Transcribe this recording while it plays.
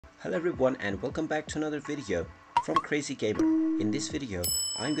Hello everyone and welcome back to another video from Crazy Gamer. In this video,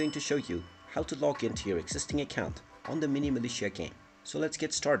 I'm going to show you how to log into your existing account on the Mini Militia game. So let's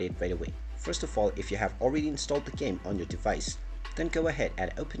get started right away. First of all, if you have already installed the game on your device, then go ahead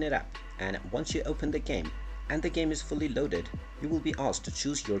and open it up, and once you open the game and the game is fully loaded, you will be asked to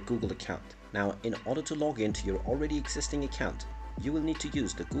choose your Google account. Now, in order to log into your already existing account, you will need to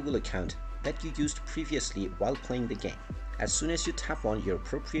use the Google account that you used previously while playing the game. As soon as you tap on your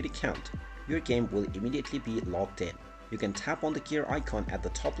appropriate account, your game will immediately be logged in. You can tap on the gear icon at the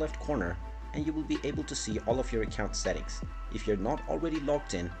top left corner and you will be able to see all of your account settings. If you're not already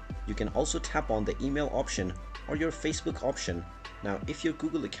logged in, you can also tap on the email option or your Facebook option. Now, if your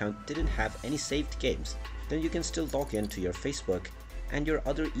Google account didn't have any saved games, then you can still log in to your Facebook and your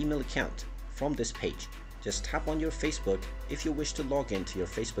other email account from this page. Just tap on your Facebook if you wish to log in to your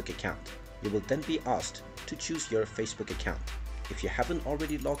Facebook account. You will then be asked to choose your Facebook account. If you haven't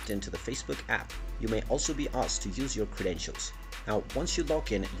already logged into the Facebook app, you may also be asked to use your credentials. Now, once you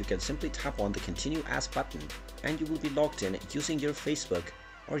log in, you can simply tap on the Continue As button and you will be logged in using your Facebook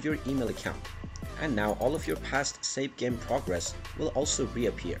or your email account. And now all of your past save game progress will also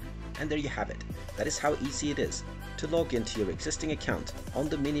reappear. And there you have it. That is how easy it is to log into your existing account on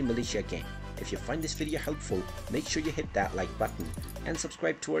the Mini Militia game. If you find this video helpful, make sure you hit that like button and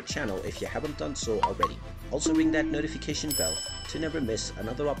subscribe to our channel if you haven't done so already. Also ring that notification bell to never miss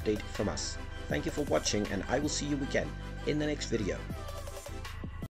another update from us. Thank you for watching and I will see you again in the next video.